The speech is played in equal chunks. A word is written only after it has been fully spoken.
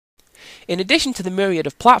In addition to the myriad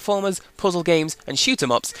of platformers, puzzle games, and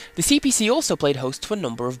shoot-em-ups, the CPC also played host to a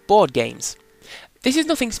number of board games. This is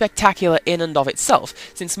nothing spectacular in and of itself,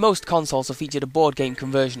 since most consoles have featured a board game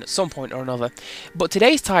conversion at some point or another, but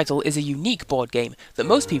today's title is a unique board game that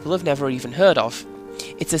most people have never even heard of.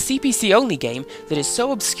 It's a CPC-only game that is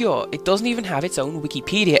so obscure it doesn't even have its own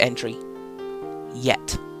Wikipedia entry.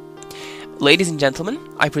 Yet. Ladies and gentlemen,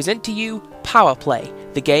 I present to you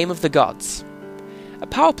Powerplay, the Game of the Gods.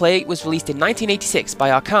 Powerplay was released in 1986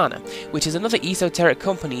 by Arcana, which is another esoteric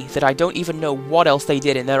company that I don't even know what else they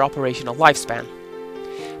did in their operational lifespan.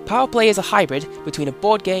 Powerplay is a hybrid between a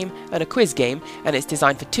board game and a quiz game, and it's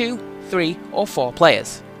designed for 2, 3, or 4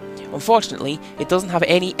 players. Unfortunately, it doesn't have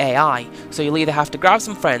any AI, so you'll either have to grab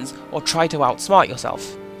some friends or try to outsmart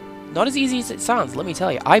yourself. Not as easy as it sounds, let me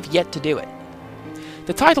tell you, I've yet to do it.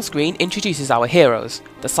 The title screen introduces our heroes,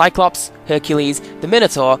 the Cyclops, Hercules, the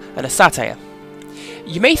Minotaur, and a Satyr.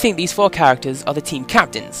 You may think these 4 characters are the team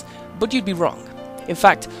captains, but you'd be wrong. In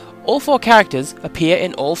fact, all 4 characters appear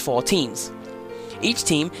in all 4 teams. Each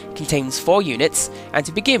team contains 4 units, and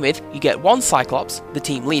to begin with, you get 1 Cyclops, the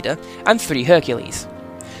team leader, and 3 Hercules.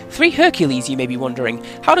 3 Hercules, you may be wondering.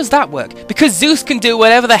 How does that work? Because Zeus can do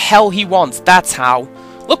whatever the hell he wants, that's how.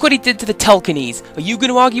 Look what he did to the Telkinese. Are you going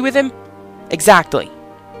to argue with him? Exactly.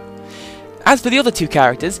 As for the other 2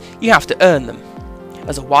 characters, you have to earn them.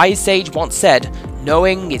 As a wise sage once said,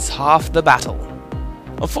 knowing is half the battle.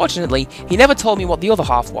 Unfortunately, he never told me what the other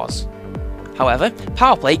half was. However,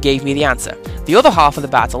 Powerplay gave me the answer. The other half of the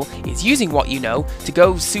battle is using what you know to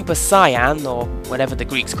go Super Saiyan, or whatever the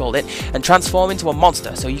Greeks called it, and transform into a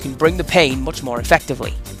monster so you can bring the pain much more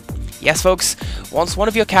effectively. Yes folks, once one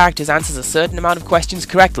of your characters answers a certain amount of questions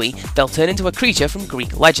correctly, they'll turn into a creature from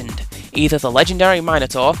Greek legend. Either the legendary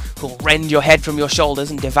Minotaur, who'll rend your head from your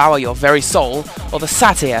shoulders and devour your very soul, or the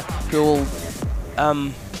Satyr, who'll,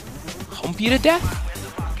 hump you to death?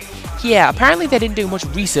 Yeah, apparently they didn't do much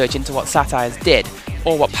research into what satyrs did,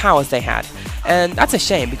 or what powers they had, and that's a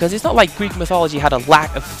shame because it's not like Greek mythology had a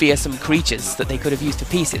lack of fearsome creatures that they could have used for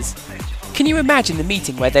pieces. Can you imagine the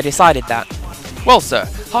meeting where they decided that? Well sir,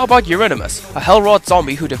 how about Eurynomus, a hell-wrought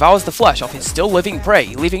zombie who devours the flesh of his still-living prey,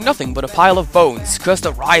 leaving nothing but a pile of bones, cursed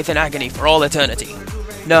to writhe in agony for all eternity?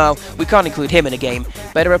 No, we can't include him in a game,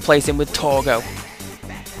 better replace him with Torgo.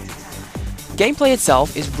 Gameplay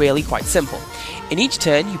itself is really quite simple. In each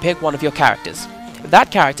turn, you pick one of your characters.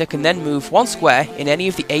 That character can then move 1 square in any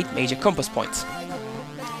of the 8 major compass points.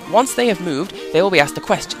 Once they have moved, they will be asked a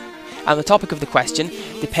question, and the topic of the question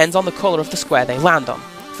depends on the colour of the square they land on.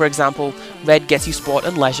 For example, red gets you sport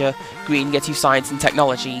and leisure, green gets you science and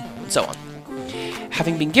technology, and so on.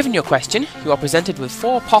 Having been given your question, you are presented with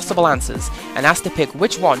 4 possible answers, and asked to pick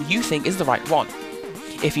which one you think is the right one.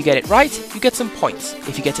 If you get it right, you get some points.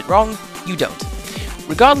 If you get it wrong, you don't.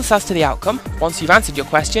 Regardless as to the outcome, once you've answered your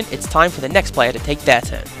question, it's time for the next player to take their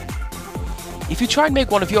turn. If you try and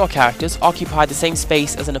make one of your characters occupy the same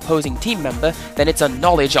space as an opposing team member, then it's a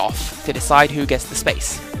knowledge off to decide who gets the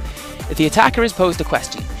space. The attacker is posed a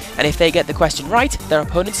question, and if they get the question right, their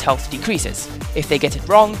opponent's health decreases. If they get it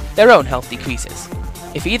wrong, their own health decreases.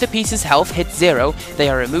 If either piece's health hits 0, they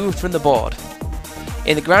are removed from the board.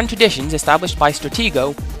 In the grand traditions established by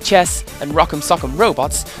Stratego, chess, and Rock'em Sock'em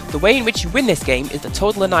robots, the way in which you win this game is the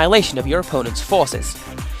total annihilation of your opponent's forces.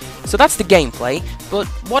 So that's the gameplay, but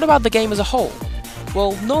what about the game as a whole?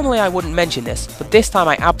 Well, normally I wouldn't mention this, but this time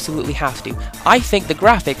I absolutely have to. I think the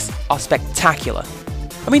graphics are spectacular.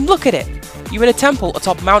 I mean, look at it! You're in a temple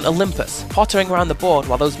atop Mount Olympus, pottering around the board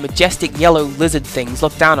while those majestic yellow lizard things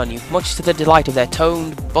look down on you, much to the delight of their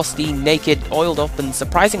toned, busty, naked, oiled up and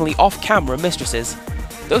surprisingly off-camera mistresses.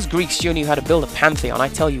 Those Greeks sure knew how to build a pantheon, I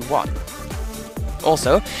tell you what.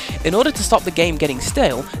 Also, in order to stop the game getting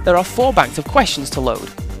stale, there are 4 banks of questions to load.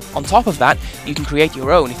 On top of that, you can create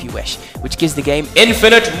your own if you wish, which gives the game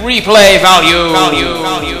infinite replay value!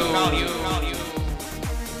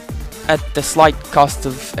 At the slight cost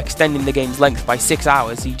of extending the game's length by 6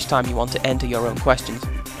 hours each time you want to enter your own questions.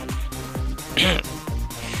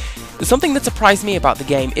 Something that surprised me about the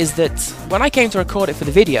game is that when I came to record it for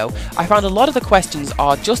the video, I found a lot of the questions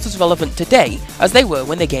are just as relevant today as they were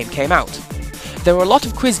when the game came out. There were a lot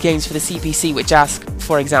of quiz games for the CPC which ask,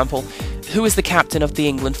 for example, who is the captain of the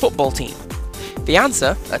England football team? The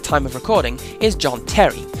answer, at time of recording, is John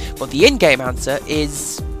Terry, but the in-game answer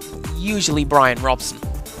is usually Brian Robson.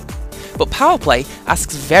 But Powerplay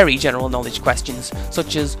asks very general knowledge questions,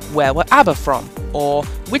 such as where were ABBA from, or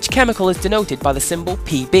which chemical is denoted by the symbol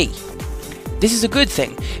PB. This is a good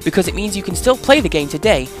thing, because it means you can still play the game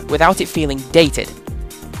today without it feeling dated.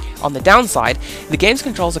 On the downside, the game's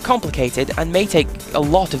controls are complicated and may take a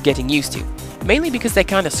lot of getting used to, mainly because they're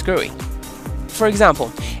kinda screwy. For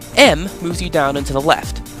example, M moves you down and to the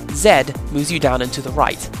left, Z moves you down and to the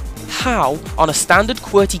right. How, on a standard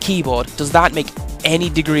QWERTY keyboard, does that make any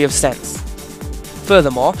degree of sense?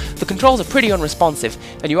 Furthermore, the controls are pretty unresponsive,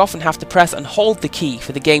 and you often have to press and hold the key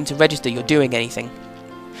for the game to register you're doing anything.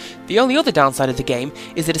 The only other downside of the game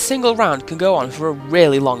is that a single round can go on for a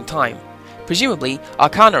really long time. Presumably,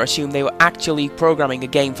 Arcana assumed they were actually programming a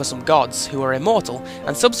game for some gods who are immortal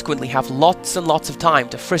and subsequently have lots and lots of time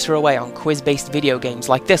to fritter away on quiz-based video games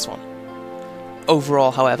like this one.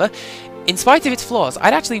 Overall, however, in spite of its flaws,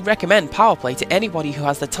 I'd actually recommend Powerplay to anybody who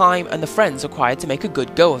has the time and the friends required to make a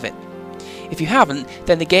good go of it. If you haven't,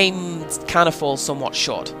 then the game kind of falls somewhat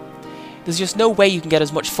short. There's just no way you can get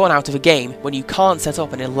as much fun out of a game when you can't set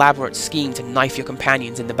up an elaborate scheme to knife your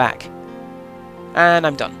companions in the back. And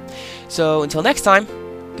I'm done. So until next time,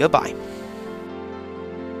 goodbye.